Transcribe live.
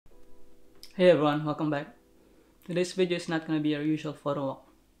Hey everyone, welcome back. Today's video is not going to be our usual photo walk.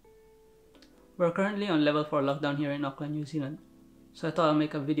 We're currently on level 4 lockdown here in Auckland, New Zealand, so I thought I'll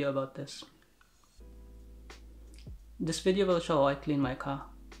make a video about this. This video will show how I clean my car,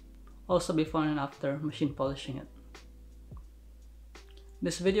 also before and after machine polishing it.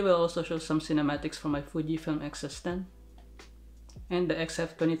 This video will also show some cinematics from my Fujifilm X-S10 and the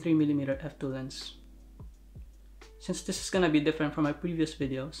XF23mm f2 lens. Since this is going to be different from my previous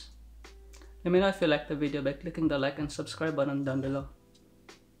videos, let me know if you liked the video by clicking the like and subscribe button down below.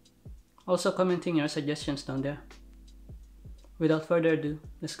 Also commenting your suggestions down there. Without further ado,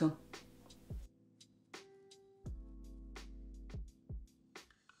 let's go.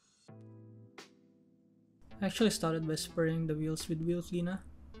 I actually started by spraying the wheels with wheel cleaner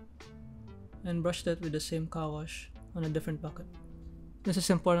and brushed it with the same car wash on a different bucket. This is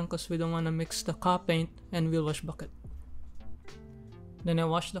important because we don't want to mix the car paint and wheel wash bucket. Then I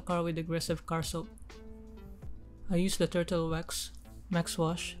washed the car with aggressive car soap. I used the Turtle Wax Max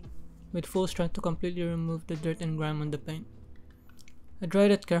Wash with full strength to completely remove the dirt and grime on the paint. I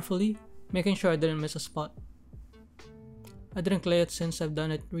dried it carefully, making sure I didn't miss a spot. I didn't clay it since I've done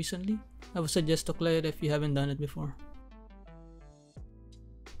it recently. I would suggest to clay it if you haven't done it before.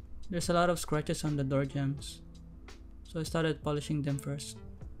 There's a lot of scratches on the door jambs, so I started polishing them first.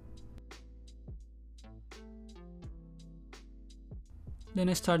 Then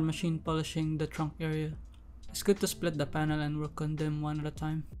I started machine polishing the trunk area. It's good to split the panel and work on them one at a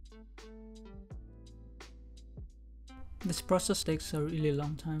time. This process takes a really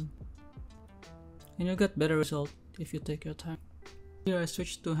long time, and you'll get better result if you take your time. Here I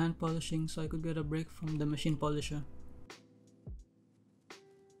switched to hand polishing so I could get a break from the machine polisher.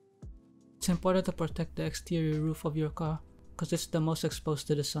 It's important to protect the exterior roof of your car because it's the most exposed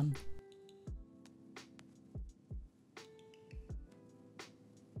to the sun.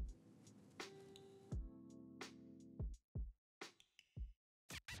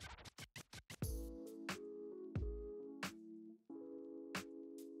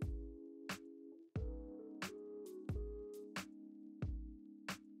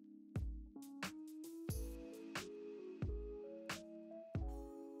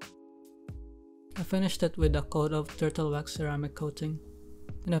 I finished it with a coat of Turtle Wax ceramic coating,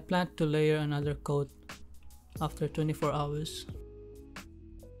 and I plan to layer another coat after 24 hours.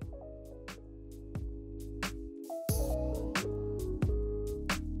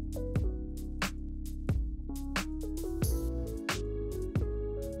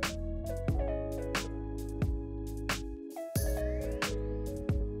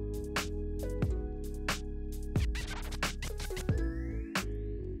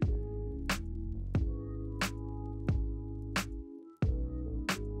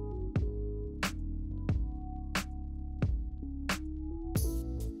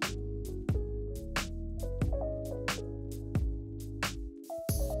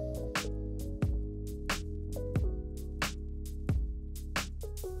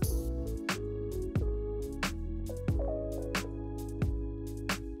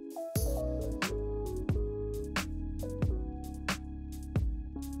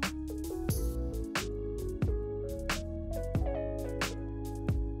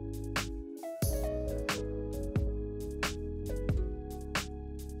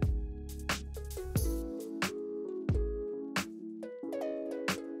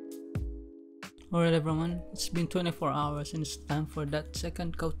 Alright everyone, it's been 24 hours and it's time for that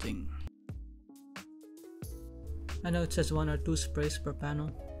second coating. I know it says 1 or 2 sprays per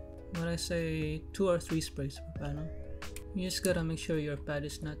panel, but I say 2 or 3 sprays per panel. You just gotta make sure your pad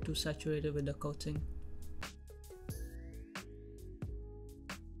is not too saturated with the coating.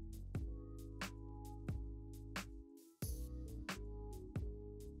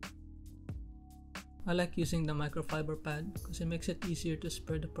 I like using the microfiber pad because it makes it easier to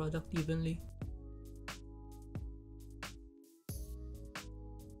spread the product evenly.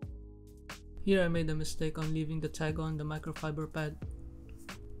 Here I made a mistake on leaving the tag on the microfiber pad.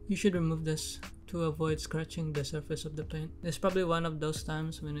 You should remove this to avoid scratching the surface of the paint. It's probably one of those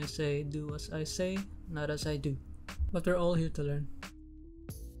times when I say do as I say, not as I do. But we're all here to learn.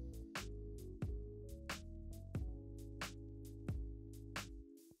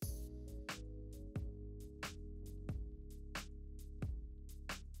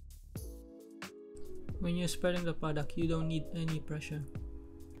 When you're spreading the product, you don't need any pressure.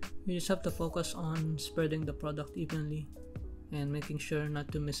 You just have to focus on spreading the product evenly and making sure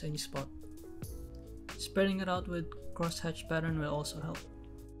not to miss any spot. Spreading it out with crosshatch pattern will also help.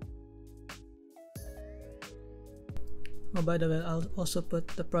 Oh, by the way, I'll also put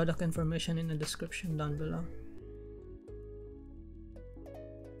the product information in the description down below.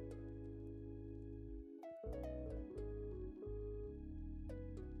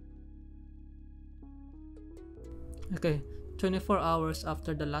 Okay, 24 hours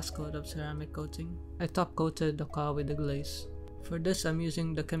after the last coat of ceramic coating, I top coated the car with the glaze. For this, I'm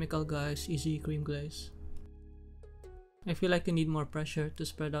using the Chemical Guys Easy Cream Glaze. I feel like you need more pressure to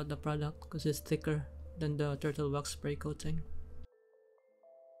spread out the product because it's thicker than the turtle wax spray coating.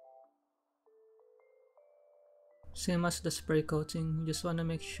 Same as the spray coating, you just want to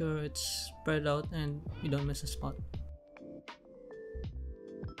make sure it's spread out and you don't miss a spot.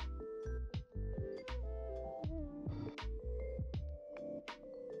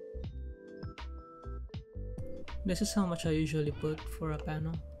 This is how much I usually put for a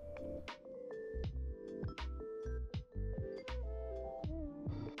panel.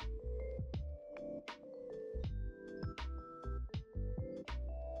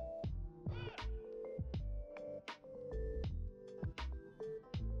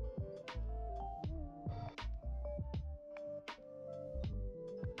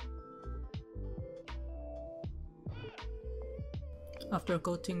 After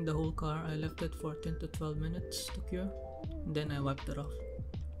coating the whole car, I left it for 10 to 12 minutes to cure, and then I wiped it off.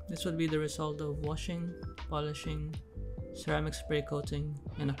 This would be the result of washing, polishing, ceramic spray coating,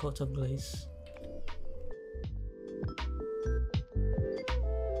 and a coat of glaze.